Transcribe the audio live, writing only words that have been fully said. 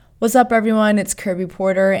What's up, everyone? It's Kirby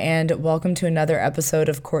Porter, and welcome to another episode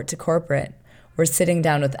of Court to Corporate. We're sitting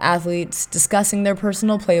down with athletes, discussing their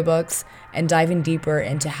personal playbooks, and diving deeper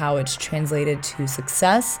into how it's translated to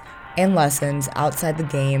success and lessons outside the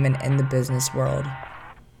game and in the business world.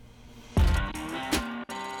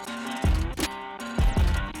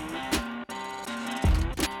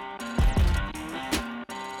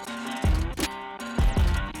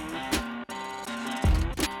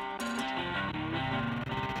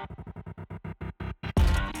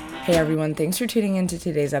 Hey everyone, thanks for tuning into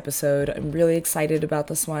today's episode. I'm really excited about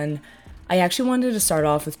this one. I actually wanted to start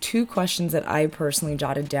off with two questions that I personally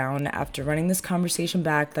jotted down after running this conversation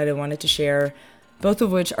back that I wanted to share, both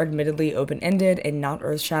of which are admittedly open-ended and not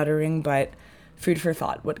earth-shattering, but food for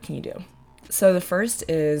thought. What can you do? So the first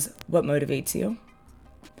is, what motivates you?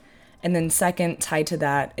 And then second, tied to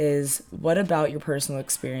that, is what about your personal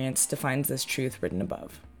experience defines this truth written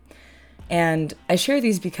above? And I share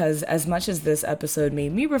these because as much as this episode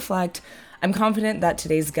made me reflect, I'm confident that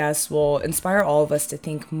today's guest will inspire all of us to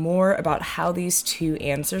think more about how these two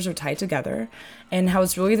answers are tied together and how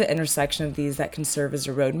it's really the intersection of these that can serve as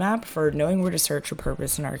a roadmap for knowing where to search for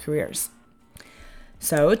purpose in our careers.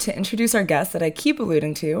 So to introduce our guest that I keep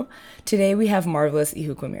alluding to, today we have Marvelous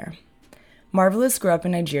Ihukwemere. Marvelous grew up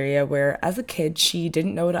in Nigeria where as a kid she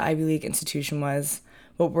didn't know what an Ivy League institution was,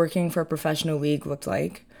 what working for a professional league looked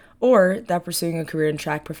like, or that pursuing a career in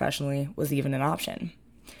track professionally was even an option.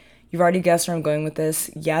 You've already guessed where I'm going with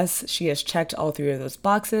this. Yes, she has checked all three of those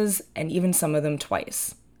boxes, and even some of them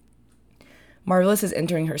twice. Marvelous is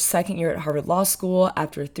entering her second year at Harvard Law School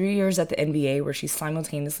after 3 years at the NBA, where she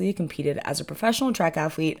simultaneously competed as a professional track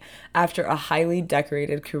athlete after a highly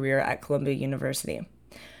decorated career at Columbia University.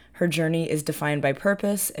 Her journey is defined by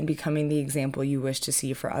purpose and becoming the example you wish to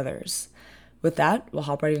see for others. With that, we'll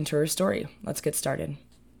hop right into her story. Let's get started.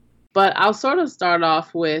 But I'll sort of start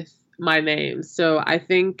off with my name. So I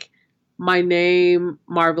think my name,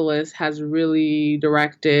 Marvelous, has really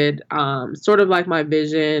directed sort of like my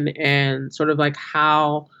vision and sort of like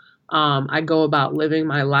how I go about living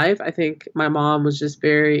my life. I think my mom was just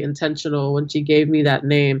very intentional when she gave me that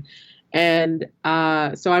name. And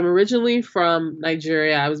so I'm originally from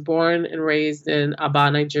Nigeria. I was born and raised in Aba,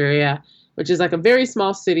 Nigeria, which is like a very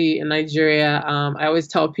small city in Nigeria. I always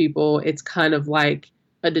tell people it's kind of like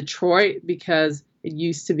a Detroit because it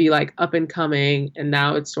used to be like up and coming, and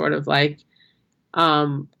now it's sort of like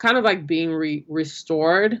kind of like being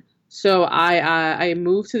restored. So I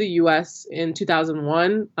moved to the U.S. in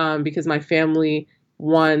 2001 because my family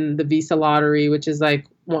won the visa lottery, which is like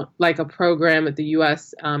a program at the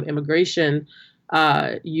U.S. Immigration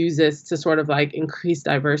uses to sort of like increase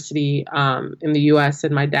diversity in the U.S.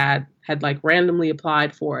 And my dad had like randomly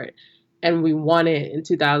applied for it. And we won it in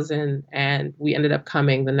 2000, and we ended up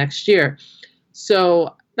coming the next year.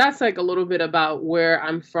 So that's like a little bit about where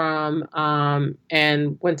I'm from,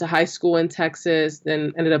 and went to high school in Texas,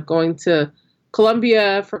 then ended up going to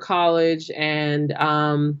Columbia for college and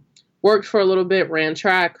worked for a little bit, ran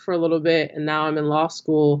track for a little bit, and now I'm in law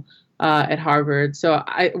school at Harvard. So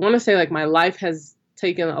I want to say like my life has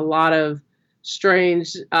taken a lot of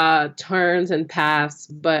strange turns and paths,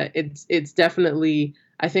 but it's definitely,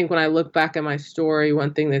 I think when I look back at my story,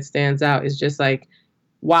 one thing that stands out is just like,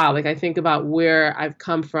 wow, like I think about where I've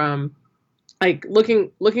come from, like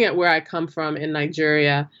looking at where I come from in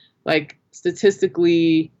Nigeria, like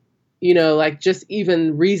statistically, like just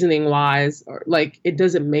even reasoning wise, or like it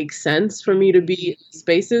doesn't make sense for me to be in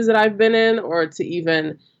spaces that I've been in or to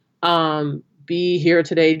even be here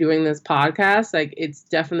today doing this podcast. Like it's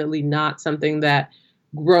definitely not something that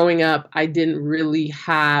growing up I didn't really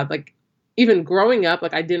have, like even growing up,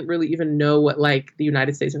 like I didn't really even know what like the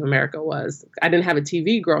United States of America was. I didn't have a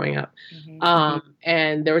TV growing up.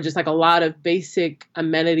 And there were just like a lot of basic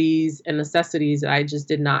amenities and necessities that I just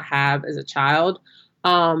did not have as a child.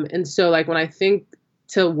 And so like when I think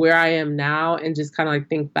to where I am now and just kind of like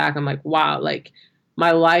think back, I'm like, wow, like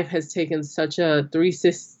my life has taken such a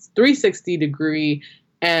 360 degree.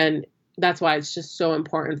 And that's why it's just so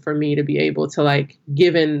important for me to be able to like,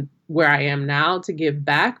 given where I am now, to give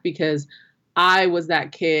back, because I was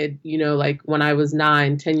that kid, like when I was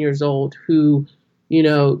 9, 10 years old who,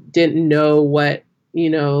 didn't know what,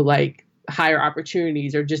 like higher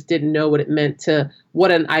opportunities, or just didn't know what it meant to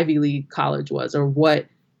what an Ivy League college was, or what,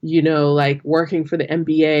 like working for the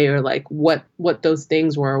NBA, or like what those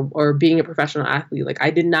things were, or being a professional athlete. Like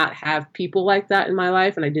I did not have people like that in my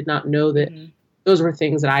life. And I did not know that those were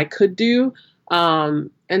things that I could do.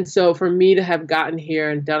 And so for me to have gotten here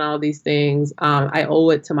and done all these things, I owe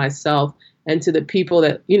it to myself and to the people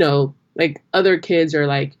that, like other kids or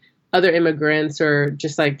like other immigrants or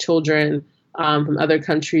just like children from other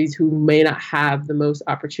countries who may not have the most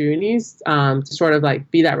opportunities, to sort of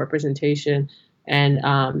like be that representation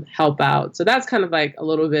and help out. So that's kind of like a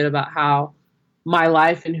little bit about how my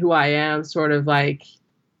life and who I am sort of like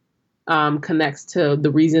connects to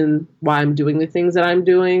the reason why I'm doing the things that I'm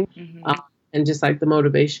doing, and just like the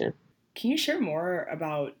motivation. Can you share more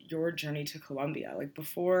about your journey to Columbia? Like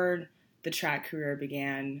before the track career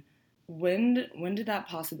began, when did that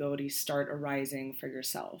possibility start arising for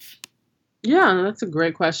yourself? Yeah, that's a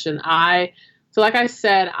great question. So like I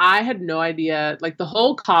said, I had no idea, like the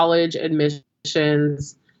whole college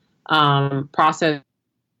admissions process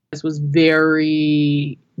was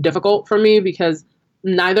very difficult for me because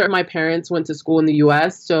neither of my parents went to school in the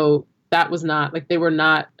US. So that was not like they were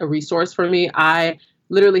not a resource for me. I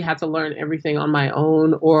literally had to learn everything on my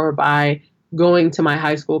own or by going to my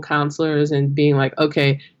high school counselors and being like,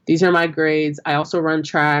 okay, these are my grades. I also run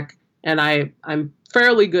track and I'm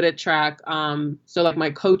fairly good at track. So like my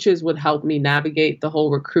coaches would help me navigate the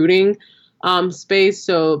whole recruiting space.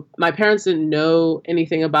 So my parents didn't know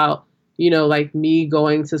anything about, like me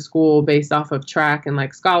going to school based off of track and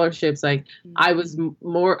like scholarships. Like I was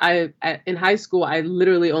in high school, I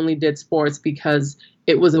literally only did sports because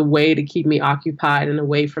it was a way to keep me occupied and a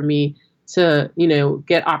way for me to,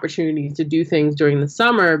 get opportunities to do things during the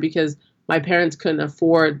summer because my parents couldn't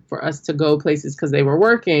afford for us to go places because they were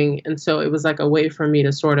working. And so it was like a way for me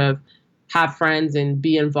to sort of have friends and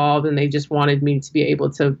be involved. And they just wanted me to be able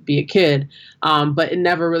to be a kid. But it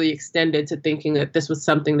never really extended to thinking that this was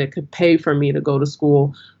something that could pay for me to go to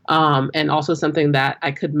school. And also something that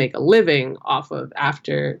I could make a living off of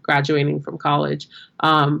after graduating from college.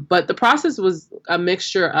 But the process was a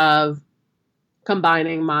mixture of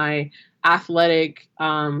combining my athletic,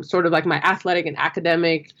 sort of like my athletic and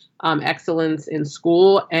academic excellence in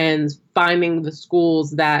school and finding the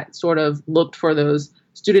schools that sort of looked for those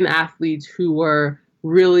student athletes who were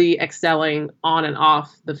really excelling on and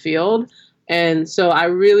off the field. And so I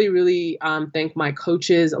really, really thank my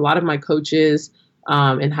coaches. A lot of my coaches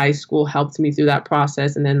in high school helped me through that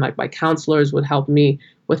process. And then like my counselors would help me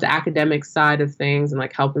with the academic side of things and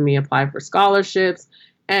like helping me apply for scholarships.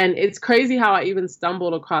 And it's crazy how I even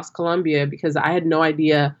stumbled across Columbia because I had no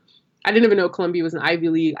idea. I didn't even know Columbia was an Ivy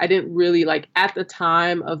League. I didn't really like at the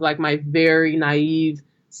time of like my very naive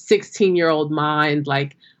 16-year-old mind.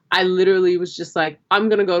 Like I literally was just like, I'm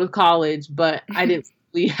going to go to college, but I didn't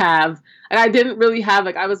really have, and I didn't really have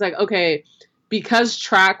like, I was like, okay, because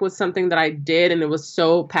track was something that I did and it was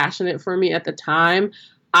so passionate for me at the time.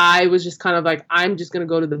 I was just kind of like, I'm just going to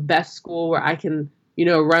go to the best school where I can,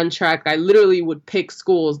 run track. I literally would pick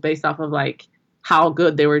schools based off of like how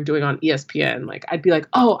good they were doing on ESPN. Like I'd be like,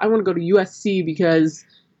 oh, I want to go to USC because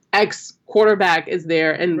X quarterback is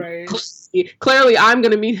there. And right. Clearly I'm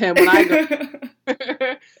going to meet him when I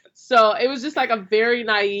go. So it was just like a very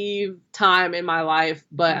naive time in my life.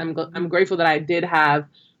 But I'm grateful that I did have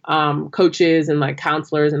coaches and like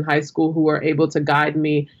counselors in high school who were able to guide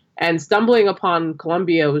me. And stumbling upon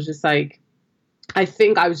Columbia was just like, I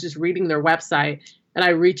think I was just reading their website and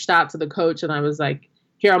I reached out to the coach and I was like,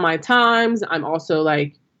 here are my times. I'm also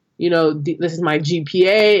like, this is my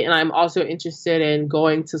GPA and I'm also interested in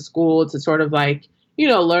going to school to sort of like,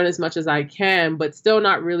 learn as much as I can, but still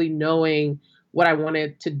not really knowing what I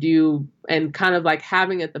wanted to do and kind of like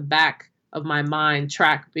having at the back of my mind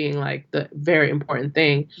track being like the very important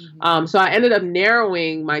thing. So I ended up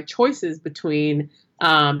narrowing my choices between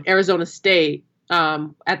Arizona State,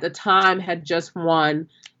 at the time had just won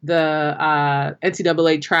the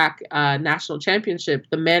NCAA track national championship,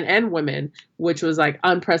 the men and women, which was like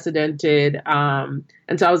unprecedented. And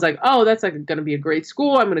so I was like, oh, that's like going to be a great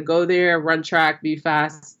school. I'm going to go there, run track, be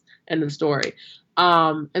fast, end of story.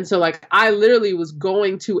 And so like I literally was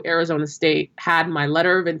going to Arizona State, had my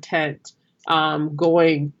letter of intent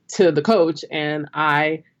going to the coach, and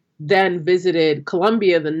I then visited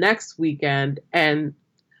Columbia the next weekend. And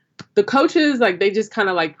the coaches, like, they just kind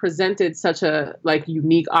of like presented such a like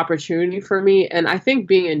unique opportunity for me. And I think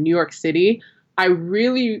being in New York City, I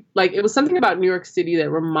really like, it was something about New York City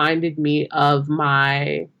that reminded me of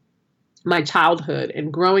my childhood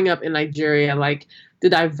and growing up in Nigeria, like the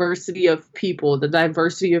diversity of people, the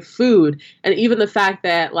diversity of food, and even the fact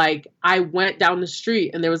that like I went down the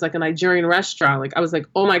street and there was like a Nigerian restaurant. Like I was like,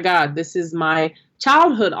 oh my God, this is my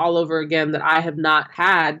childhood all over again that I have not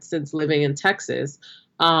had since living in Texas.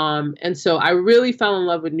 And so I really fell in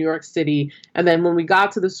love with New York City. And then when we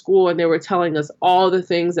got to the school and they were telling us all the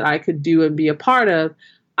things that I could do and be a part of,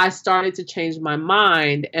 I started to change my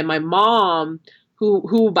mind. And my mom,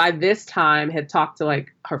 who by this time had talked to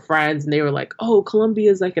like her friends, and they were like, oh,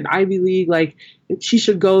 Columbia is like an Ivy League, like she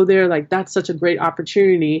should go there. Like that's such a great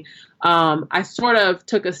opportunity. I sort of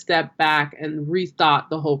took a step back and rethought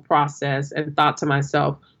the whole process and thought to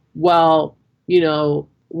myself, well,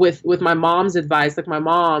 with my mom's advice, like my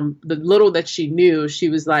mom, the little that she knew, she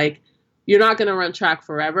was like, you're not going to run track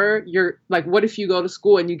forever. You're like, what if you go to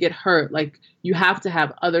school and you get hurt? Like, you have to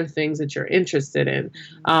have other things that you're interested in.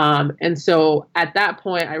 And so at that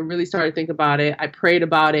point, I really started to think about it. I prayed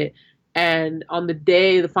about it. And on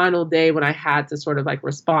the final day when I had to sort of like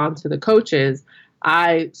respond to the coaches,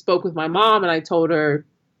 I spoke with my mom and I told her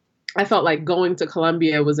I felt like going to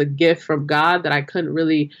Columbia was a gift from God that I couldn't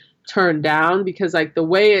really turn down, because like the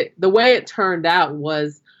way it turned out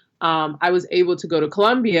was I was able to go to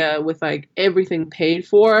Columbia with like everything paid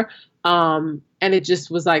for. And it just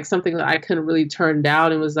was like something that I couldn't really turn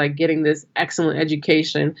down. It was like getting this excellent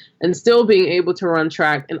education and still being able to run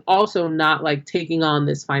track and also not like taking on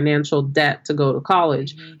this financial debt to go to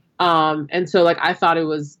college. And so like I thought it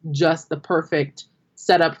was just the perfect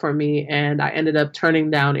setup for me. And I ended up turning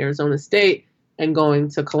down Arizona State and going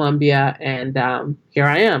to Columbia. And here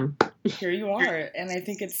I am. Here you are. And I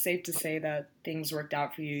think it's safe to say that things worked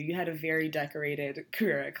out for you. You had a very decorated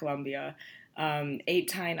career at Columbia.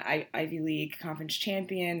 8-time Ivy League conference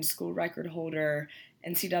champion, school record holder,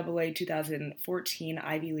 NCAA 2014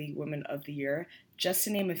 Ivy League Women of the Year, just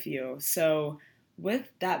to name a few. So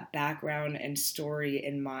with that background and story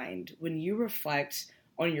in mind, when you reflect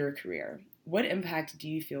on your career, what impact do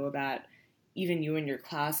you feel that even you and your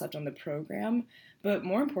class left on the program, but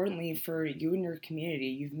more importantly for you and your community?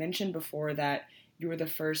 You've mentioned before that you were the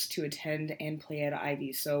first to attend and play at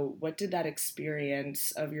Ivy. So what did that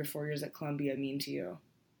experience of your 4 years at Columbia mean to you?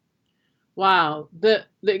 Wow. The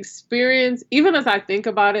experience, even as I think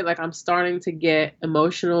about it, like I'm starting to get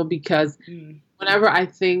emotional because whenever I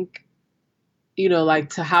think,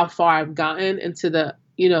 like to how far I've gotten and to the,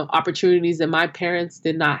 opportunities that my parents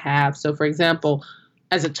did not have. So for example,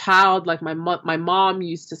 as a child, like my mom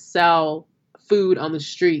used to sell food on the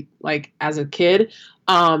street, like as a kid.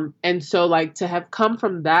 And so like to have come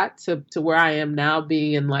from that to where I am now,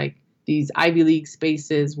 being in like these Ivy League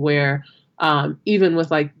spaces where, even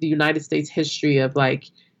with like the United States history of like,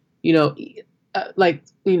 60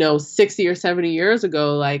 or 70 years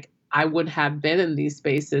ago, like I would have been in these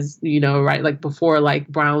spaces, right. Like before like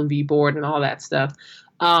Brown v. Board and all that stuff.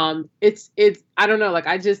 It's, I don't know, like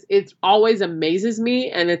it always amazes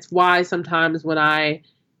me. And it's why sometimes when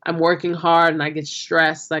I'm working hard and I get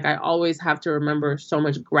stressed, like I always have to remember so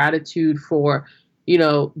much gratitude for,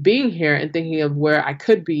 being here and thinking of where I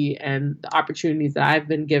could be and the opportunities that I've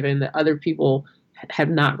been given that other people have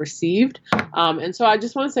not received. And so I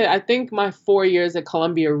just want to say, I think my 4 years at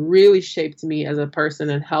Columbia really shaped me as a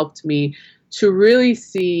person and helped me to really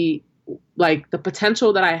see like the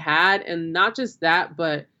potential that I had, and not just that,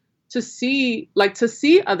 but to see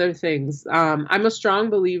other things. I'm a strong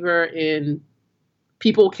believer in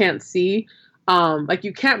people can't see. Like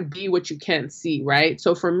you can't be what you can't see, right?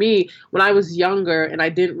 So for me, when I was younger and I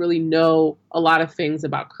didn't really know a lot of things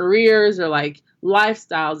about careers or like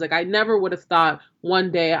lifestyles, like I never would have thought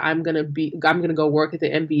one day I'm gonna go work at the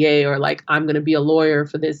NBA, or like I'm gonna be a lawyer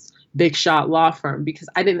for this big shot law firm, because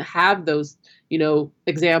I didn't have those,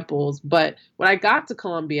 examples. But when I got to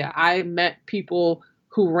Columbia, I met people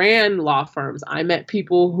who ran law firms. I met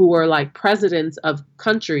people who were like presidents of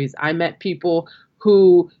countries. I met people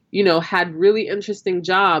who, had really interesting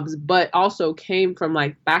jobs, but also came from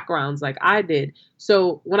like backgrounds like I did.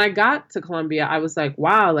 So when I got to Columbia, I was like,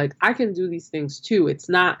 wow, like I can do these things too. It's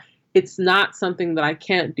not something that I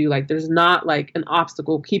can't do. Like there's not like an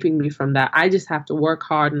obstacle keeping me from that. I just have to work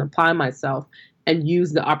hard and apply myself and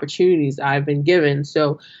use the opportunities I've been given.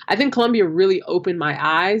 So I think Columbia really opened my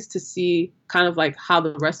eyes to see kind of like how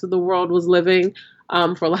the rest of the world was living,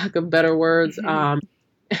 for lack of better words,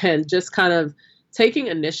 and just kind of taking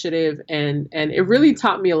initiative. And it really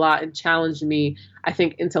taught me a lot and challenged me, I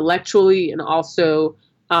think, intellectually and also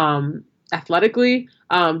athletically,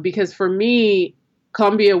 because for me,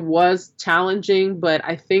 Columbia was challenging, but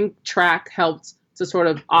I think track helped to sort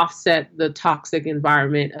of offset the toxic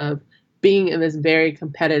environment of being in this very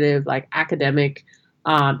competitive, like academic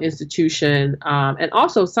institution, and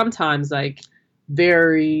also sometimes like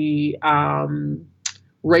very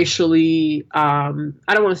racially, I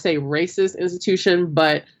don't want to say racist institution,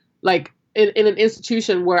 but like in an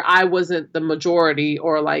institution where I wasn't the majority,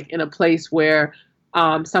 or like in a place where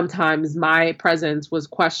sometimes my presence was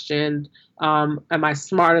questioned. Am I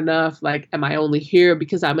smart enough? Like, am I only here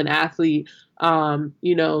because I'm an athlete?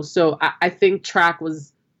 So I think track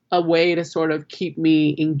was a way to sort of keep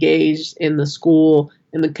me engaged in the school,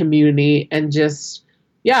 in the community, and just,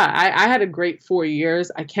 yeah, I had a great 4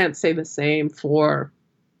 years. I can't say the same for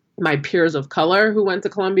my peers of color who went to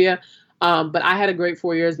Columbia. But I had a great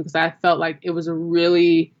 4 years because I felt like it was a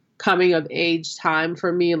really coming of age time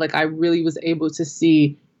for me. Like I really was able to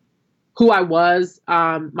see who I was,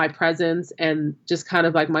 my presence, and just kind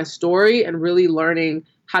of like my story, and really learning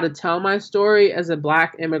how to tell my story as a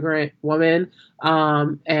Black immigrant woman,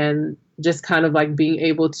 and just kind of like being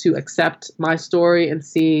able to accept my story and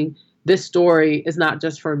seeing this story is not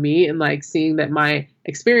just for me, and like seeing that my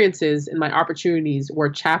experiences and my opportunities were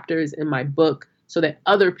chapters in my book so that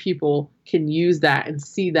other people can use that and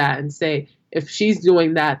see that and say, if she's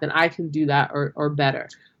doing that, then I can do that or better.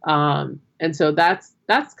 And so that's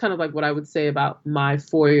kind of like what I would say about my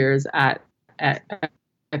 4 years at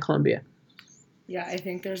Columbia. Yeah, I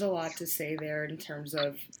think there's a lot to say there in terms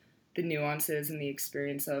of the nuances and the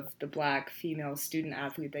experience of the Black female student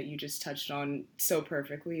athlete that you just touched on so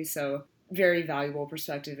perfectly. So very valuable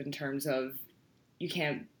perspective in terms of you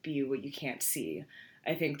can't be what you can't see.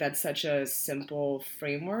 I think that's such a simple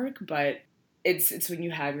framework, but it's when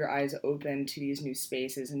you have your eyes open to these new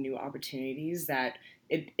spaces and new opportunities that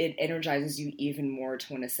it energizes you even more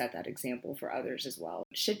to want to set that example for others as well.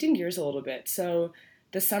 Shifting gears a little bit, so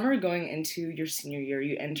the summer going into your senior year,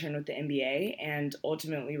 you interned with the NBA and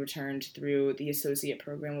ultimately returned through the associate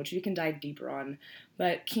program, which we can dive deeper on.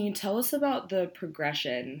 But can you tell us about the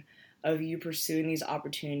progression of you pursuing these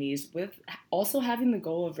opportunities with also having the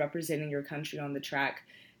goal of representing your country on the track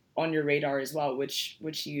on your radar as well, which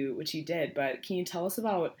you did. But can you tell us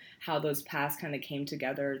about how those paths kind of came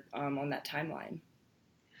together on that timeline?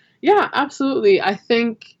 Yeah, absolutely. I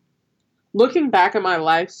think looking back at my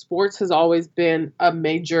life, sports has always been a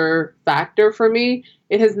major factor for me.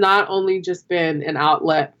 It has not only just been an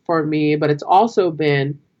outlet for me, but it's also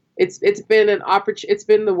been it's been an it's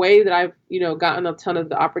been the way that I've, gotten a ton of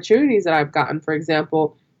the opportunities that I've gotten. For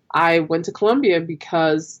example, I went to Columbia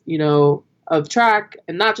because, of track,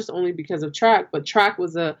 and not just only because of track, but track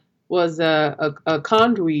was a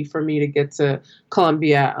conduit for me to get to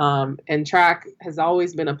Columbia. And track has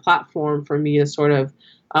always been a platform for me to sort of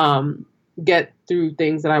get through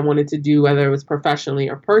things that I wanted to do, whether it was professionally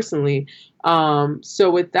or personally.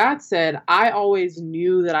 So with that said, I always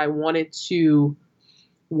knew that I wanted to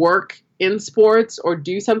work in sports or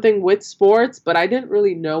do something with sports, but I didn't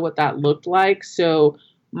really know what that looked like. So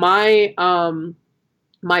my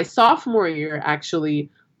sophomore year, actually,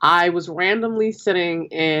 I was randomly sitting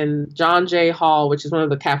in John Jay Hall, which is one of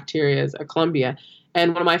the cafeterias at Columbia,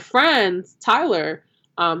 and one of my friends, Tyler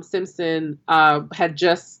Simpson, had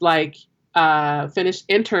just finished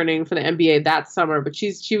interning for the NBA that summer, but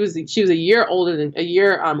she was a year older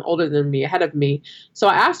than me, ahead of me. So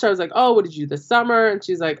I asked her, I was like, "Oh, what did you do this summer?" And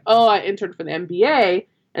she's like, "Oh, I interned for the NBA."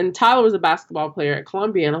 And Tyler was a basketball player at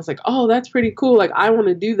Columbia, and I was like, "Oh, that's pretty cool. Like, I want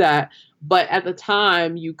to do that." But at the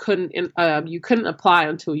time, you couldn't apply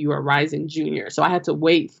until you were a rising junior. So I had to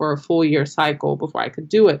wait for a full year cycle before I could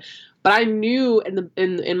do it. But I knew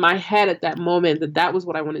in my head at that moment that was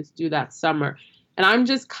what I wanted to do that summer. And I'm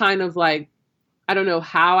just kind of like, I don't know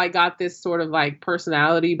how I got this sort of like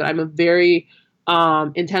personality, but I'm a very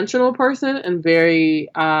intentional person and very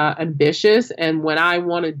ambitious. And when I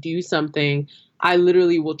want to do something, I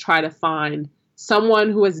literally will try to find someone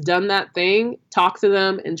who has done that thing, talk to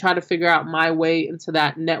them, and try to figure out my way into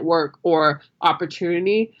that network or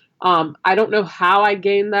opportunity. I don't know how I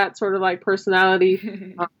gained that sort of like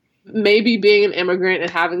personality. Maybe being an immigrant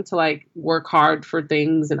and having to like work hard for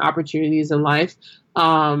things and opportunities in life.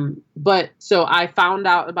 But so I found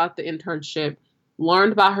out about the internship,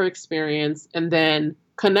 learned about her experience, and then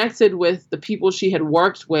connected with the people she had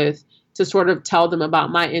worked with to sort of tell them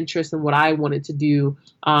about my interest and what I wanted to do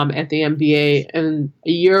at the NBA. And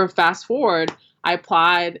a year fast forward, I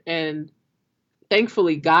applied and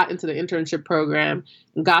thankfully got into the internship program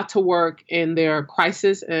and got to work in their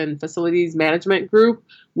crisis and facilities management group,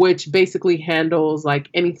 which basically handles like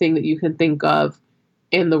anything that you can think of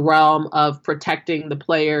in the realm of protecting the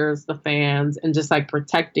players, the fans, and just like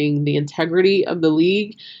protecting the integrity of the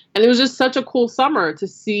league. And it was just such a cool summer to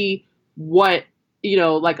see what,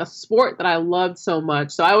 like a sport that I loved so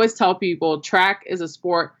much. So I always tell people track is a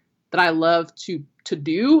sport that I love to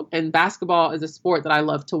do, and basketball is a sport that I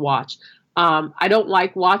love to watch. I don't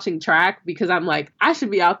like watching track because I'm like, I should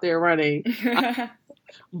be out there running.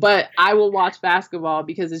 But I will watch basketball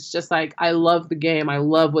because it's just like, I love the game. I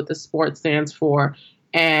love what the sport stands for.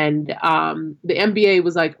 And the NBA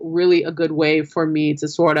was like really a good way for me to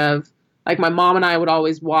sort of, like, my mom and I would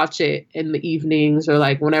always watch it in the evenings, or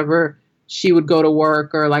like whenever she would go to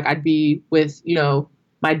work, or like I'd be with,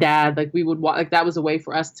 my dad, like we would watch, like that was a way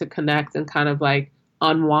for us to connect and kind of like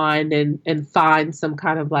unwind and find some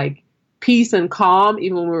kind of like peace and calm,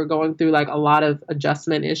 even when we were going through like a lot of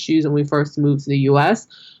adjustment issues when we first moved to the US.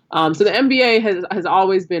 So the NBA has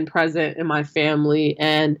always been present in my family.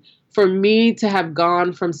 And for me to have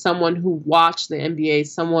gone from someone who watched the NBA,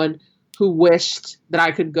 someone who wished that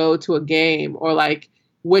I could go to a game, or like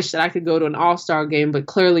wished that I could go to an all-star game, but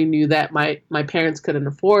clearly knew that my parents couldn't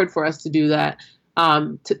afford for us to do that,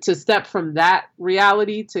 to step from that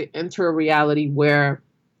reality to enter a reality where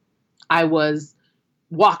I was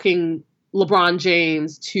walking LeBron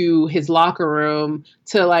James to his locker room,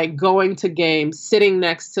 to like going to games, sitting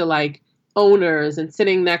next to like owners and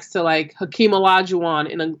sitting next to like Hakeem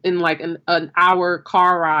Olajuwon in like an hour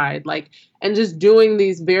car ride, like, and just doing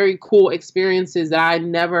these very cool experiences that I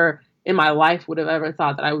never in my life would have ever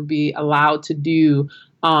thought that I would be allowed to do,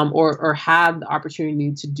 or had the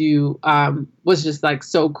opportunity to do, was just like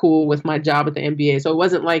so cool with my job at the NBA. So it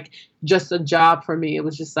wasn't like just a job for me. It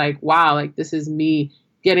was just like, wow, like this is me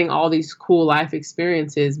getting all these cool life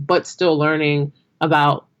experiences, but still learning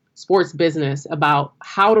about sports business, about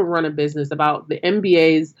how to run a business, about the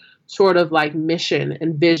NBA's sort of like mission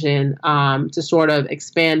and vision, to sort of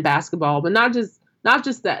expand basketball, but not just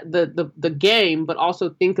that the game, but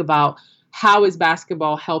also think about how is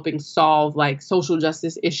basketball helping solve like social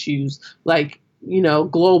justice issues, like, you know,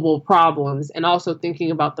 global problems, and also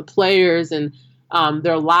thinking about the players and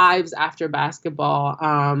their lives after basketball.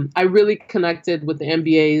 I really connected with the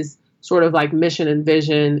NBA's sort of like mission and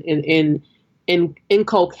vision in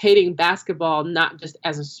inculcating basketball, not just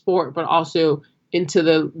as a sport, but also into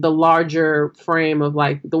the larger frame of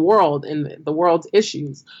like the world and the world's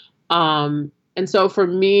issues. And so for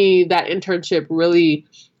me, that internship really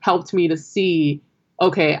helped me to see,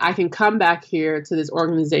 okay, I can come back here to this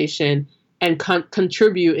organization and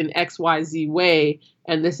contribute in XYZ way.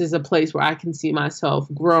 And this is a place where I can see myself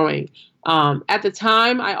growing. At the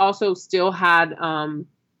time, I also still had,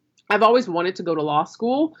 I've always wanted to go to law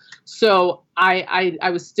school. So I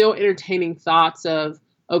was still entertaining thoughts of,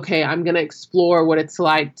 okay, I'm going to explore what it's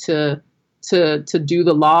like to do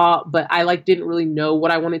the law, but I like didn't really know what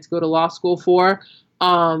I wanted to go to law school for.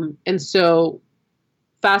 And so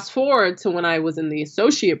fast forward to when I was in the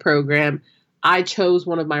associate program, I chose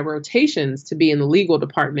one of my rotations to be in the legal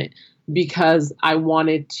department because I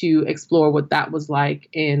wanted to explore what that was like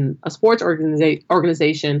in a sports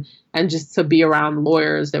organization, and just to be around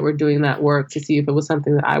lawyers that were doing that work to see if it was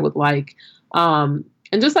something that I would like. And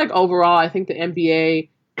just like overall, I think the NBA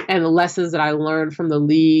and the lessons that I learned from the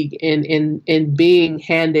league in being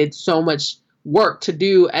handed so much work to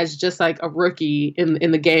do as just like a rookie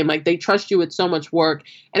in the game, like they trust you with so much work,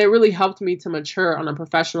 and it really helped me to mature on a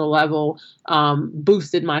professional level,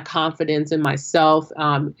 boosted my confidence in myself,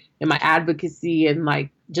 and my advocacy, and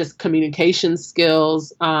like just communication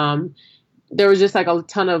skills. There was just like a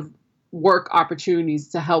ton of work opportunities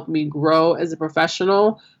to help me grow as a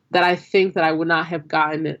professional that I think that I would not have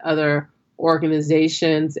gotten at other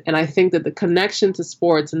organizations. And I think that the connection to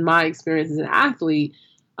sports and my experience as an athlete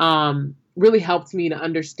really helped me to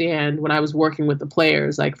understand when I was working with the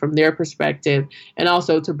players, like from their perspective, and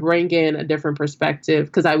also to bring in a different perspective,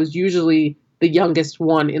 because I was usually the youngest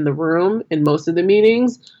one in the room in most of the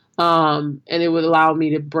meetings. And it would allow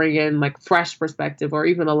me to bring in like fresh perspective, or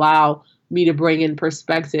even allow me to bring in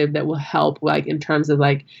perspective that will help, like in terms of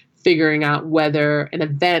like figuring out whether an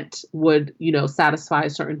event would, you know, satisfy a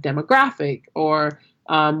certain demographic, or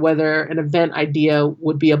whether an event idea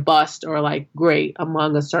would be a bust or like great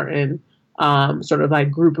among a certain sort of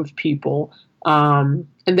like group of people. And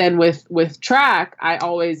then with track, I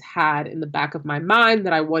always had in the back of my mind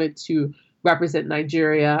that I wanted to represent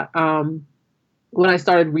Nigeria. When I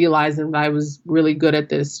started realizing that I was really good at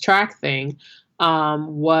this track thing,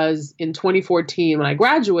 was in 2014 when I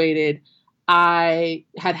graduated. I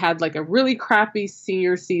had like a really crappy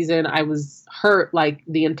senior season. I was hurt like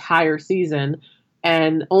the entire season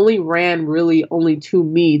and only ran really only 2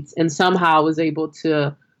 meets, and somehow was able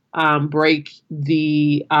to break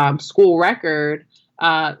the school record.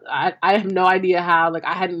 I have no idea how. Like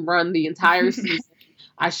I hadn't run the entire season.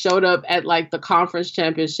 I showed up at like the conference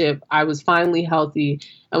championship. I was finally healthy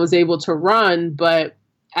and was able to run. But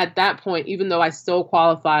at that point, even though I still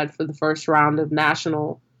qualified for the first round of the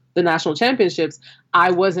national championships,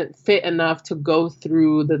 I wasn't fit enough to go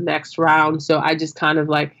through the next round. So I just kind of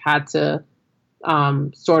like had to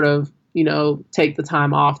sort of, you know, take the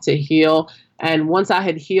time off to heal. And once I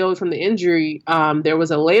had healed from the injury, there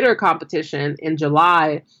was a later competition in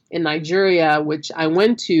July in Nigeria, which I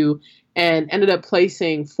went to and ended up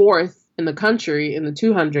placing 4th in the country in the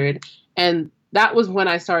 200. And that was when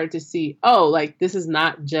I started to see, oh, like this is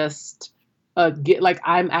not just like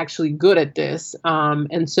I'm actually good at this.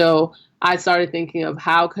 And so I started thinking of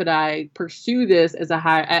how could I pursue this as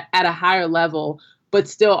at a higher level, but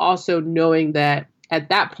still also knowing that at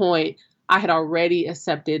that point I had already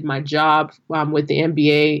accepted my job with the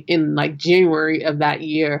NBA in like January of that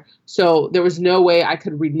year. So there was no way I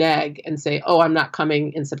could renege and say, oh, I'm not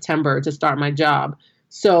coming in September to start my job.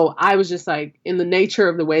 So I was just like, in the nature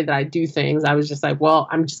of the way that I do things, I was just like, well,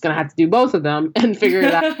 I'm just going to have to do both of them and figure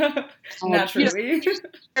it out. Naturally. Just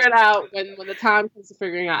figure it out when the time comes to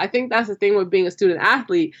figuring out. I think that's the thing with being a student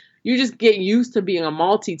athlete. You just get used to being a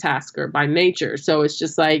multitasker by nature. So it's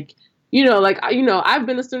just like, I've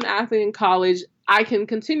been a student athlete in college. I can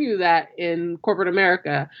continue that in corporate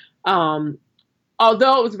America.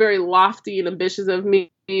 Although it was very lofty and ambitious of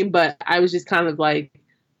me, but I was just kind of like,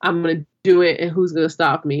 I'm going to do it and who's going to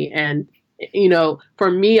stop me? And,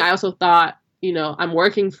 for me, I also thought, I'm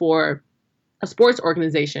working for a sports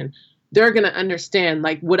organization. They're going to understand,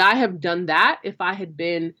 like, would I have done that if I had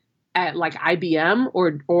been at like IBM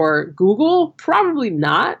or Google? Probably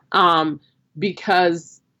not.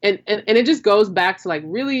 Because, and it just goes back to like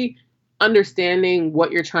really understanding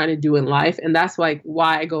what you're trying to do in life. And that's like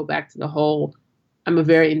why I go back to the whole, I'm a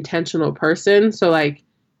very intentional person. So like,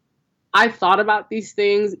 I thought about these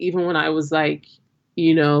things even when I was like,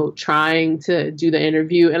 trying to do the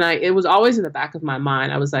interview. And it was always in the back of my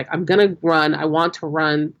mind. I was like, I want to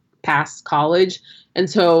run past college. And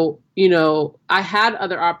so, I had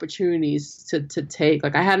other opportunities to take.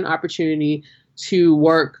 Like I had an opportunity to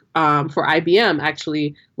work for IBM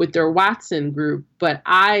actually with their Watson group. But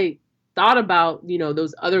I thought about,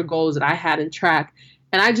 those other goals that I had in track.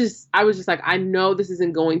 And I was just like, I know this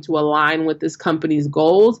isn't going to align with this company's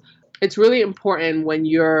goals. It's really important when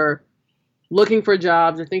you're looking for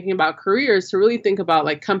jobs or thinking about careers to really think about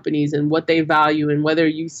like companies and what they value and whether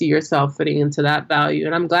you see yourself fitting into that value.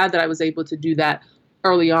 And I'm glad that I was able to do that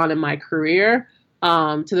early on in my career,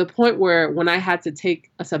 to the point where when I had to take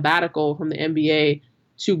a sabbatical from the NBA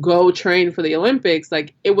to go train for the Olympics,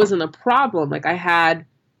 like it wasn't a problem. Like I had,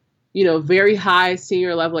 very high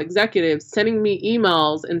senior level executives sending me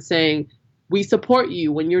emails and saying, we support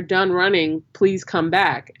you. When you're done running, please come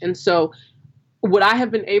back. And so would I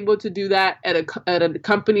have been able to do that at a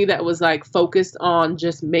company that was like focused on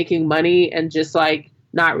just making money and just like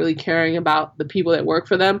not really caring about the people that work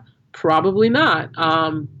for them? Probably not.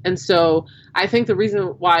 And so I think the reason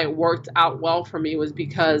why it worked out well for me was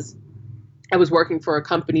because I was working for a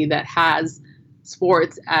company that has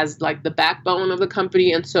sports as like the backbone of the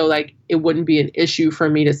company. And so like it wouldn't be an issue for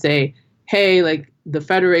me to say, hey, like the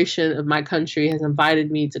federation of my country has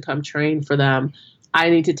invited me to come train for them. I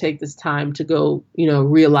need to take this time to go,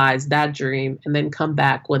 realize that dream and then come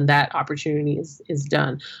back when that opportunity is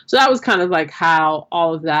done. So that was kind of like how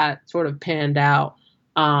all of that sort of panned out,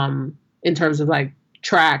 in terms of like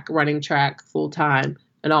running track full time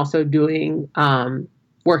and also doing,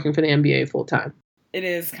 working for the NBA full time. It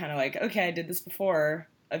is kind of like, okay, I did this before.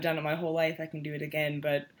 I've done it my whole life. I can do it again.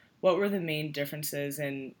 But what were the main differences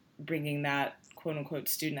in bringing that quote unquote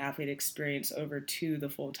student athlete experience over to the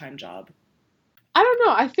full-time job? I don't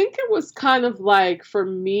know. I think it was kind of like for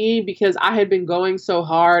me, because I had been going so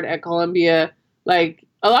hard at Columbia, like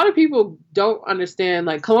a lot of people don't understand,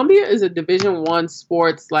 like Columbia is a Division I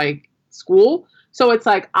sports like school. So it's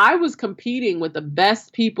like I was competing with the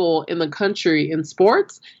best people in the country in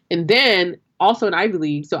sports, and then also in Ivy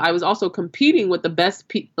League. So I was also competing with the best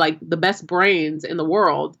the best brains in the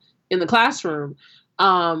world in the classroom.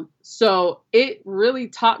 So it really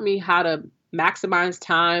taught me how to maximize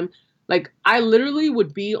time. Like I literally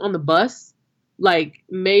would be on the bus, like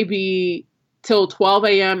maybe till 12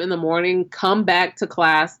 a.m. in the morning, come back to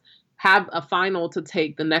class, have a final to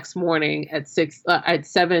take the next morning at 7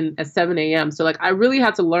 a.m. So like I really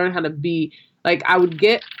had to learn how to be like, I would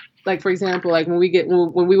get like, for example, like when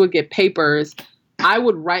we would get papers, I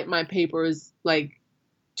would write my papers like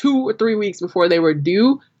 2 or 3 weeks before they were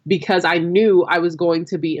due, because I knew I was going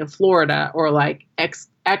to be in Florida or like X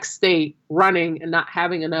state running and not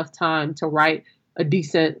having enough time to write a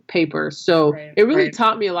decent paper. So it really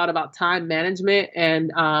taught me a lot about time management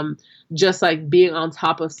and just like being on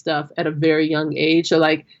top of stuff at a very young age. So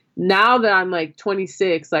like now that I'm like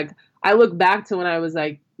 26, like I look back to when I was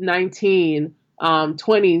like 19,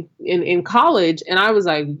 20 in college, and I was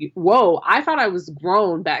like, whoa, I thought I was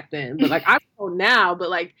grown back then, but like I'm grown now, but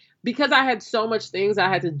like because I had so much things I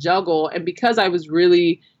had to juggle, and because I was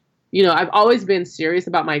really, I've always been serious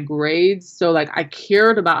about my grades. So like I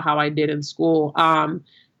cared about how I did in school.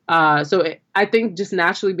 I think just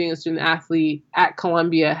naturally being a student athlete at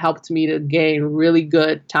Columbia helped me to gain really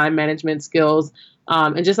good time management skills.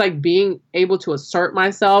 And just like being able to assert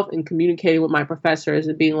myself and communicating with my professors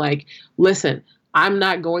and being like, listen, I'm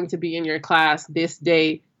not going to be in your class this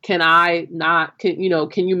day. Can I not, can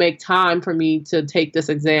you make time for me to take this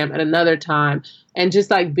exam at another time? And just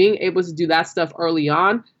like being able to do that stuff early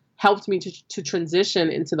on helped me to transition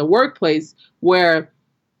into the workplace where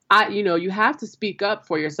you have to speak up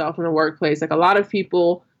for yourself in the workplace. Like a lot of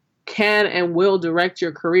people can and will direct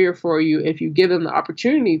your career for you if you give them the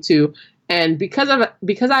opportunity to. And because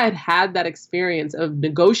I had that experience of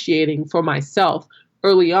negotiating for myself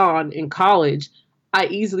early on in college, I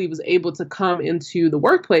easily was able to come into the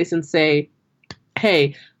workplace and say,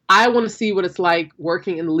 hey, I want to see what it's like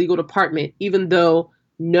working in the legal department, even though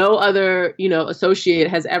no other, associate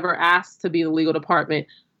has ever asked to be in the legal department.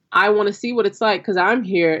 I want to see what it's like because I'm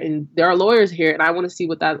here and there are lawyers here and I want to see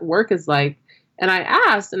what that work is like. And I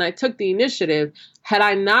asked and I took the initiative. Had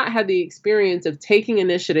I not had the experience of taking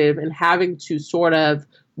initiative and having to sort of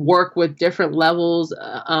work with different levels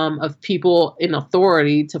of people in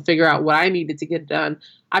authority to figure out what I needed to get done,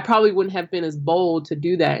 I probably wouldn't have been as bold to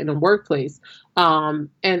do that in a workplace. And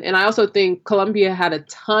I also think Columbia had a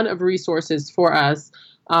ton of resources for us.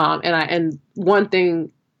 And one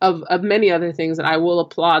thing of many other things that I will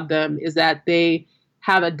applaud them is that they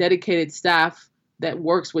have a dedicated staff that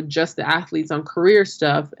works with just the athletes on career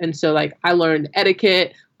stuff. And so like I learned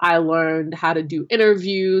etiquette, I learned how to do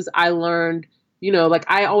interviews, I learned, like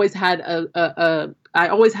I always had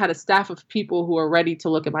a staff of people who are ready to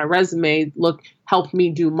look at my resume, help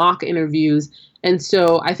me do mock interviews. And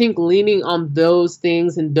so I think leaning on those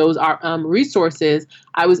things and those resources,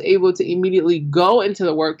 I was able to immediately go into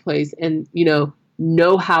the workplace and,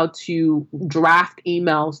 know how to draft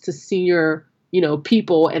emails to senior,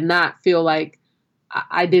 people and not feel like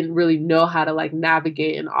I didn't really know how to like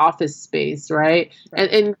navigate an office space, right?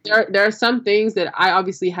 And there are some things that I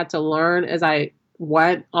obviously had to learn as I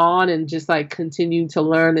went on and just like continued to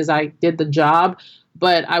learn as I did the job.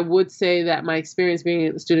 But I would say that my experience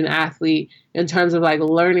being a student athlete in terms of like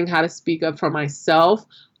learning how to speak up for myself,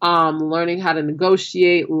 learning how to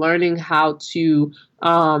negotiate, learning how to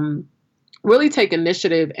really take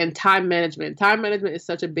initiative and time management. Time management is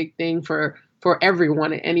such a big thing for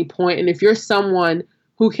everyone at any point. And if you're someone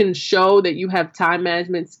who can show that you have time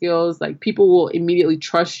management skills, like people will immediately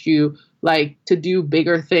trust you, like to do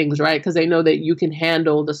bigger things, right? Because they know that you can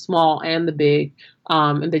handle the small and the big,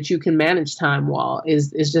 and that you can manage time well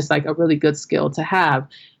is just like a really good skill to have.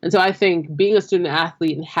 And so I think being a student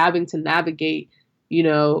athlete and having to navigate,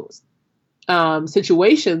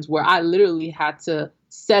 situations where I literally had to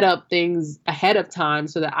set up things ahead of time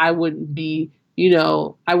so that I wouldn't be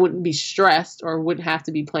stressed or wouldn't have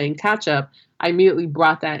to be playing catch up. I immediately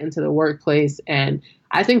brought that into the workplace. And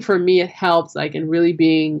I think for me, it helps like in really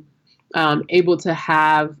being able to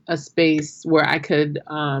have a space where I could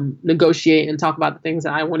negotiate and talk about the things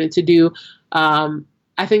that I wanted to do.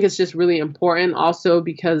 I think it's just really important also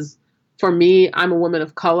because for me, I'm a woman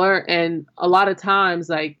of color, and a lot of times,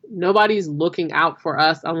 like, nobody's looking out for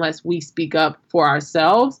us unless we speak up for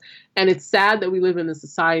ourselves. And it's sad that we live in a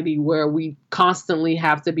society where we constantly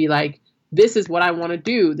have to be like, this is what I want to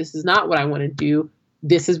do. This is not what I want to do.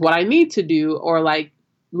 This is what I need to do. Or like,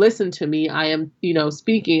 listen to me. I am,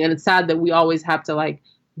 speaking. And it's sad that we always have to like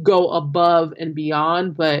go above and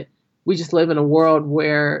beyond. But we just live in a world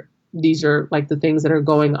where these are like the things that are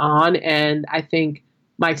going on. And I think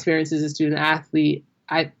my experience as a student athlete,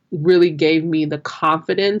 I really gave me the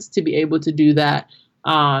confidence to be able to do that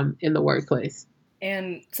in the workplace.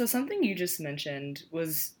 And so something you just mentioned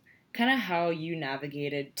was kind of how you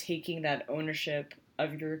navigated taking that ownership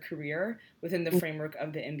of your career within the framework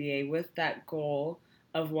of the MBA with that goal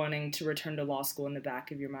of wanting to return to law school in the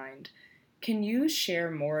back of your mind. Can you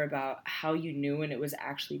share more about how you knew when it was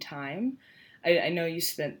actually time? I know you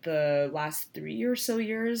spent the last 3 or so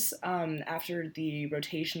years after the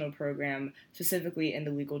rotational program, specifically in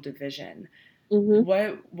the legal division.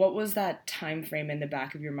 Mm-hmm. What was that time frame in the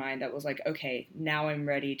back of your mind that was like, okay, now I'm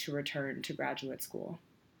ready to return to graduate school?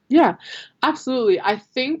 Yeah, absolutely. I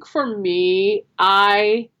think for me,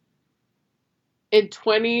 so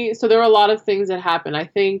there were a lot of things that happened. I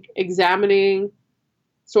think examining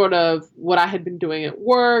sort of what I had been doing at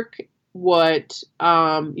work,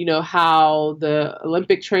 how the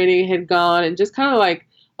Olympic training had gone, and just kind of like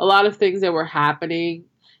a lot of things that were happening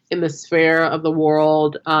in the sphere of the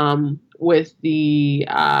world with the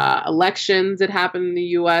elections that happened in the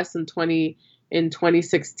U.S. in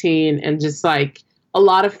 2016, and just like a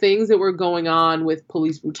lot of things that were going on with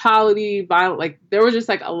police brutality, violence. Like there were just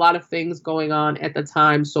like a lot of things going on at the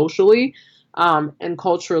time socially and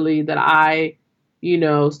culturally that I,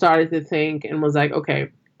 started to think and was like, okay,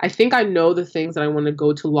 I think I know the things that I want to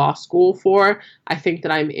go to law school for. I think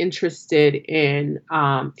that I'm interested in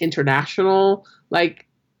international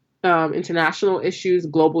issues,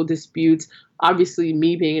 global disputes. Obviously,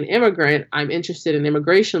 me being an immigrant, I'm interested in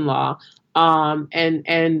immigration law.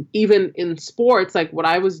 And even in sports, like what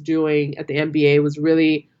I was doing at the NBA was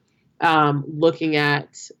really looking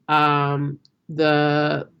at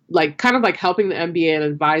the like kind of like helping the NBA and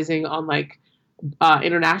advising on like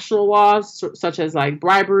international laws such as like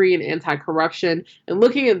bribery and anti-corruption, and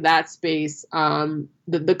looking at that space.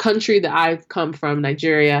 The country that I've come from,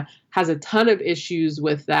 Nigeria, has a ton of issues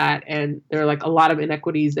with that, and there are like a lot of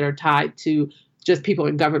inequities that are tied to just people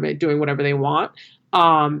in government doing whatever they want.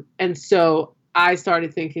 And so I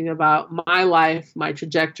started thinking about my life, my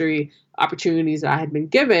trajectory, opportunities that I had been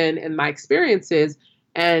given, and my experiences.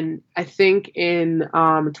 And I think in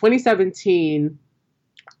 2017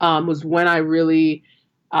 was when I really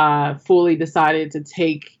fully decided to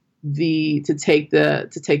take the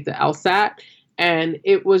LSAT, and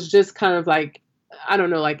it was just kind of like, I don't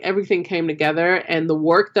know, like everything came together, and the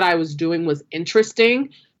work that I was doing was interesting,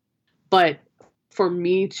 but for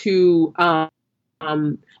me to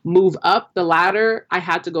move up the ladder, I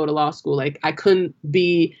had to go to law school. Like I couldn't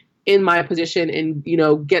be in my position and,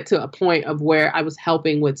 get to a point of where I was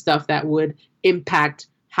helping with stuff that would impact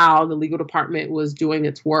how the legal department was doing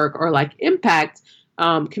its work, or like impact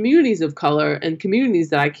communities of color and communities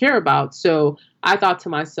that I care about. So I thought to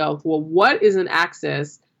myself, well, what is an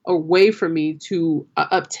access, a way for me to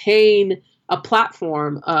obtain a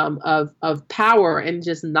platform of power and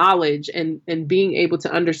just knowledge, and being able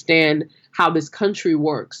to understand how this country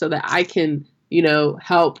works, so that I can,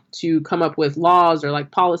 help to come up with laws or like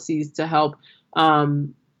policies to help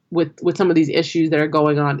with some of these issues that are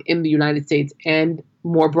going on in the United States and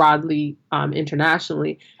more broadly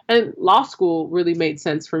internationally. And law school really made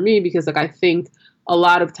sense for me because, like, I think a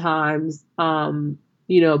lot of times,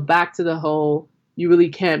 back to the whole, you really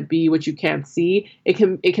can't be what you can't see. It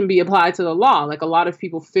can be applied to the law. Like a lot of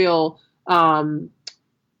people feel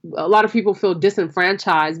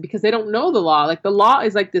disenfranchised because they don't know the law. Like the law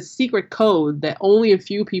is like this secret code that only a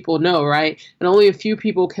few people know, right? And only a few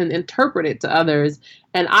people can interpret it to others.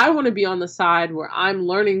 And I want to be on the side where I'm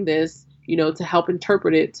learning this, to help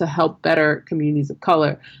interpret it, to help better communities of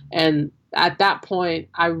color. And at that point,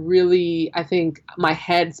 I think my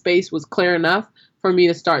head space was clear enough for me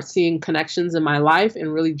to start seeing connections in my life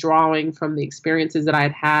and really drawing from the experiences that I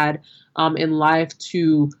had had in life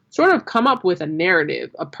to sort of come up with a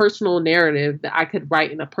narrative, a personal narrative that I could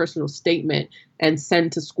write in a personal statement and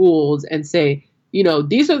send to schools and say,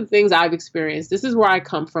 these are the things I've experienced. This is where I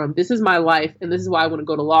come from. This is my life. And this is why I want to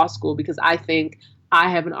go to law school, because I think I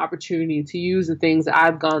have an opportunity to use the things that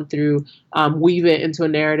I've gone through, weave it into a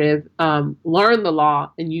narrative, learn the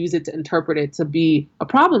law, and use it to interpret it to be a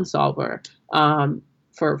problem solver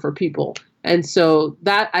for people. And so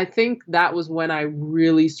I think that was when I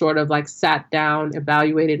really sort of like sat down,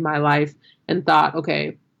 evaluated my life, and thought,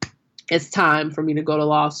 okay, it's time for me to go to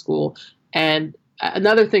law school. And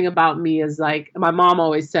another thing about me is, like, my mom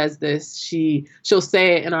always says this, she'll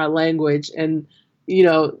say it in our language, and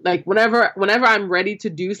like whenever I'm ready to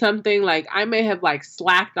do something, like I may have like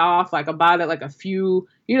slacked off like about it like a few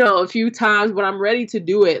times, but I'm ready to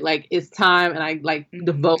do it. Like it's time, and I like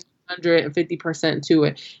devote 150% to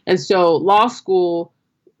it. And so law school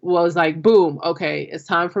was like, boom, okay, it's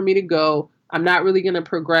time for me to go. I'm not really going to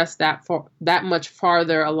progress that much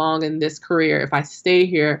farther along in this career if I stay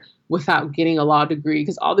here without getting a law degree,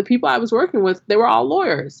 because all the people I was working with, they were all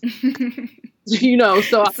lawyers.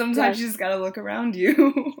 So sometimes you just gotta look around you.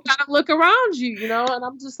 And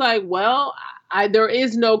I'm just like, well, there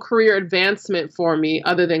is no career advancement for me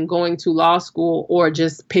other than going to law school or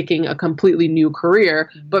just picking a completely new career.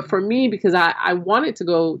 Mm-hmm. But for me, because I wanted to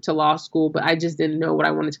go to law school, but I just didn't know what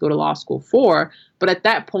I wanted to go to law school for. But at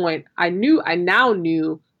that point, I now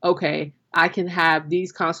knew, okay, I can have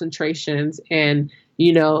these concentrations and,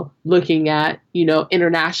 looking at,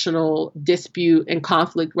 international dispute and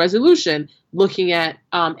conflict resolution, looking at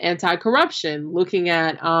anti-corruption, looking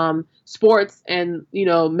at sports and,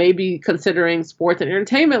 maybe considering sports and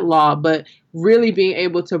entertainment law, but really being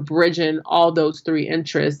able to bridge in all those three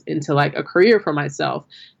interests into like a career for myself.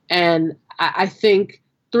 And I think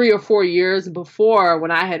 3 or 4 years before, when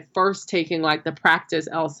I had first taken like the practice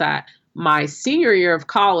LSAT, my senior year of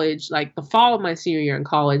college, like the fall of my senior year in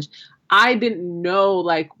college, I didn't know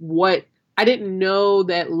that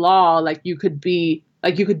law, like you could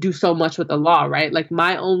do so much with the law, right? Like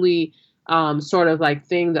my only sort of like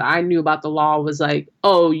thing that I knew about the law was like,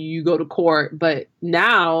 oh, you go to court. But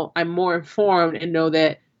now I'm more informed and know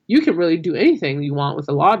that you can really do anything you want with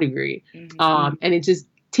a law degree. Mm-hmm. And it just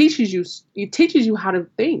it teaches you how to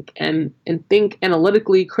think and think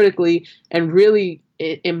analytically, critically, and really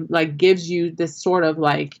it like gives you this sort of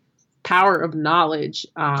like power of knowledge,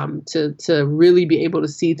 to really be able to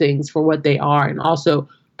see things for what they are, and also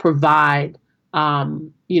provide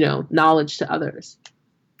knowledge to others.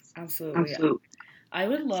 Absolutely. Absolutely. I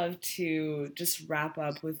would love to just wrap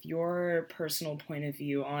up with your personal point of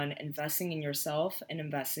view on investing in yourself and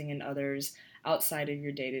investing in others outside of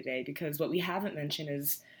your day to day. Because what we haven't mentioned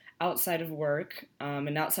is outside of work,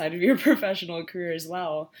 and outside of your professional career as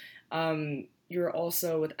well. You're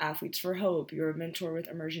also with Athletes for Hope, you're a mentor with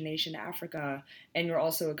Immersion Nation Africa, and you're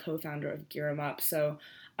also a co founder of Gear 'em Up. So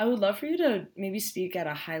I would love for you to maybe speak at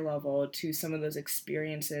a high level to some of those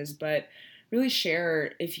experiences, but really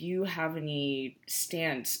share if you have any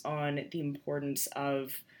stance on the importance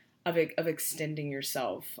of extending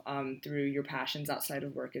yourself, through your passions outside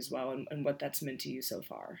of work as well, and what that's meant to you so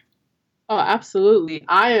far. Oh, absolutely.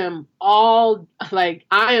 I am all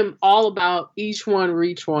about each one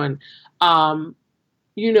reach one. Um,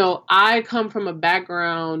 I come from a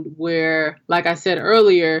background where, I like I said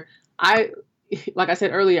earlier,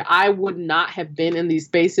 I would not have been in these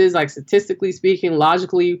spaces, like statistically speaking,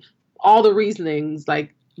 logically, all the reasonings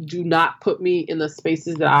like do not put me in the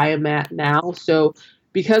spaces that I am at now. So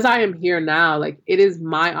because I am here now, like it is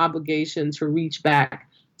my obligation to reach back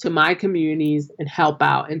to my communities and help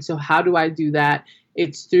out. And so how do I do that?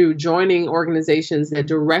 It's through joining organizations that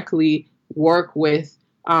directly work with,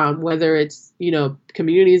 whether it's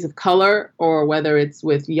communities of color or whether it's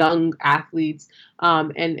with young athletes.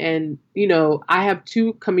 And I have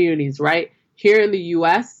two communities right here in the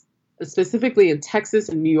U.S., specifically in Texas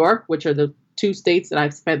and New York, which are the two states that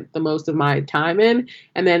I've spent the most of my time in,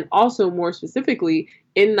 and then also more specifically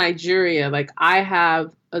in Nigeria. Like I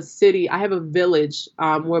have a village,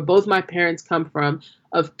 where both my parents come from,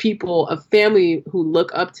 of people, of family who look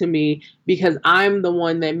up to me because I'm the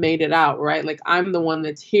one that made it out, right? Like I'm the one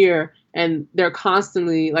that's here. And they're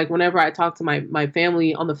constantly like, whenever I talk to my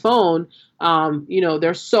family on the phone,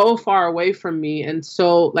 they're so far away from me. And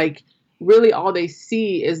so like really all they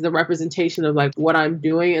see is the representation of like what I'm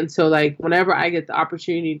doing. And so like whenever I get the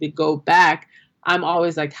opportunity to go back, I'm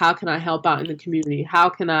always like, how can I help out in the community? How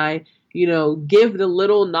can I, give the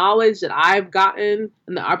little knowledge that I've gotten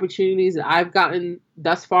and the opportunities that I've gotten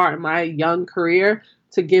thus far in my young career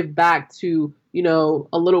to give back to,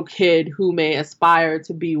 a little kid who may aspire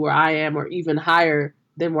to be where I am or even higher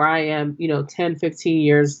than where I am, 10, 15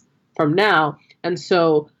 years from now. And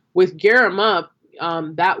so with Gear 'em Up,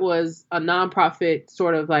 that was a nonprofit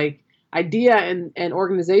sort of like idea and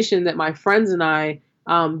organization that my friends and I,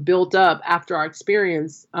 built up after our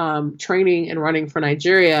experience, training and running for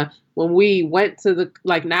Nigeria. When we went to the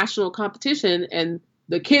like national competition, and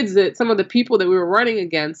some of the people that we were running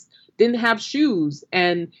against didn't have shoes,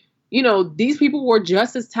 and these people were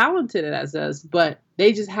just as talented as us, but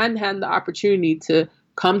they just hadn't had the opportunity to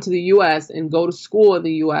come to the U.S. and go to school in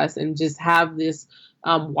the U.S. and just have this,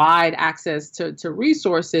 wide access to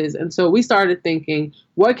resources. And so we started thinking,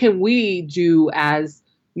 what can we do as,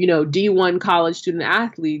 D1 college student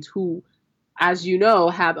athletes who, as you know,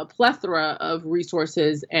 have a plethora of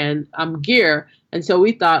resources and, gear. And so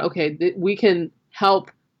we thought, okay, we can help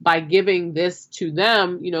by giving this to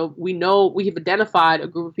them. We know we have identified a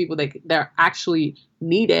group of people that actually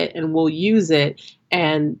need it and will use it,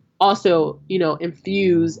 and also,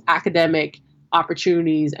 infuse academic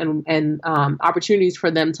opportunities and opportunities for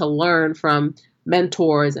them to learn from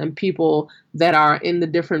mentors and people that are in the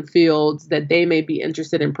different fields that they may be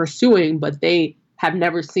interested in pursuing, but they have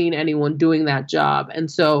never seen anyone doing that job. And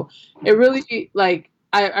so it really like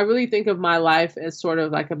I really think of my life as sort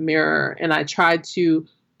of like a mirror, and I try to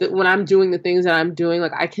that when I'm doing the things that I'm doing,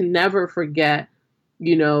 like I can never forget,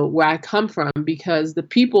 where I come from, because the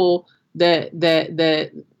people that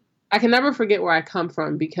I can never forget where I come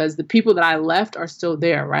from, because the people that I left are still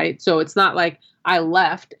there, right? So it's not like I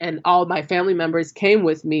left and all my family members came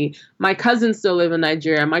with me. My cousins still live in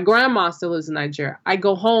Nigeria. My grandma still lives in Nigeria. I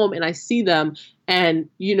go home and I see them, and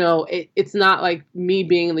it's not like me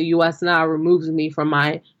being in the U.S. now removes me from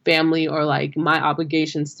my family or like my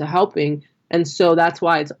obligations to helping. And so that's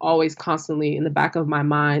why it's always constantly in the back of my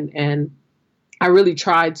mind. And I really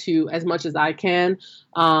try to, as much as I can,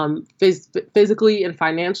 physically and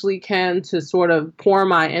financially to sort of pour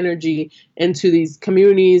my energy into these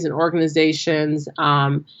communities and organizations.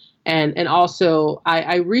 And also,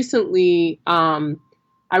 I recently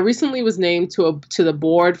was named to the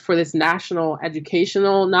board for this national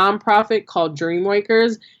educational nonprofit called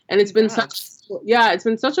Dreamwakers, and it's been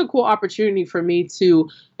such a cool opportunity for me to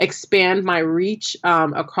expand my reach,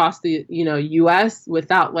 across the U.S.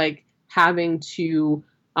 without like having to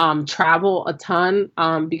travel a ton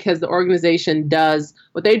because the organization does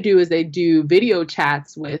what they do is they do video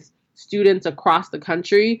chats with students across the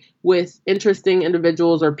country with interesting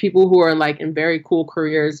individuals or people who are like in very cool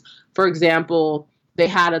careers. For example, they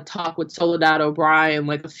had a talk with Soledad O'Brien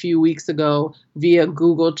like a few weeks ago via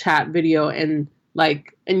Google Chat video, and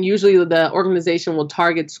usually the organization will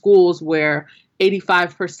target schools where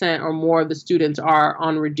 85% or more of the students are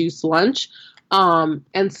on reduced lunch.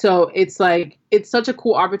 And so it's such a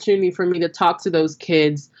cool opportunity for me to talk to those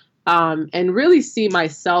kids and really see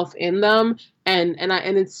myself in them. And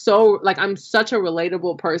it's so like I'm such a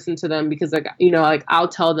relatable person to them because like I'll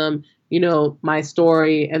tell them my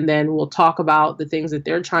story, and then we'll talk about the things that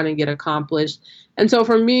they're trying to get accomplished. And so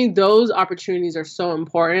for me, those opportunities are so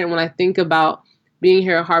important. When I think about being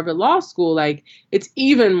here at Harvard Law School, like it's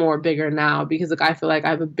even more bigger now because like I feel like I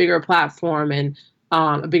have a bigger platform and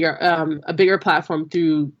a bigger platform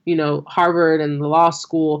through Harvard and the law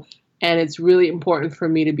school, and it's really important for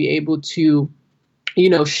me to be able to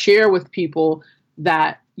share with people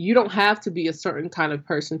that you don't have to be a certain kind of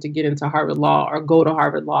person to get into Harvard Law or go to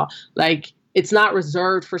Harvard Law. Like it's not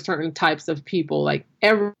reserved for certain types of people. Like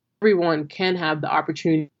everyone can have the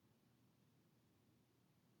opportunity.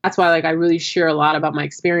 That's why like I really share a lot about my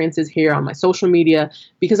experiences here on my social media,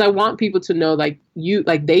 because I want people to know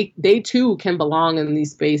they too can belong in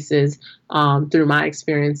these spaces through my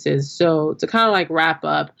experiences. So to kind of like wrap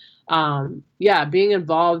up, being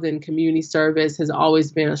involved in community service has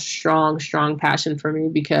always been a strong, strong passion for me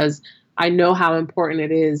because I know how important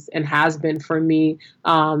it is and has been for me.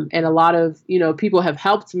 And a lot of, people have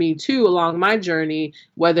helped me too along my journey,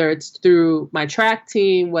 whether it's through my track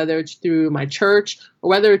team, whether it's through my church, or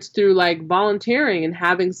whether it's through like volunteering and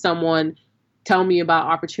having someone tell me about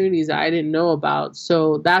opportunities that I didn't know about.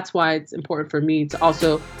 So that's why it's important for me to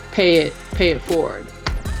also pay it forward.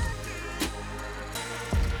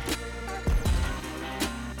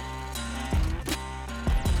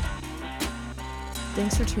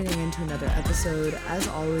 Thanks for tuning in to another episode. As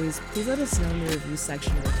always, please let us know in the review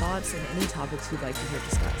section your thoughts and any topics you'd like to hear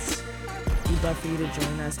discussed. We'd love for you to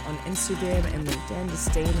join us on Instagram and LinkedIn to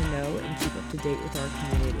stay in the know and keep up to date with our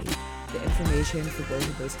community. The information for both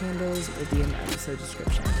of those handles will be in the episode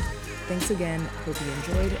description. Thanks again, hope you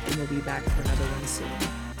enjoyed, and we'll be back for another one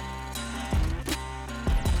soon.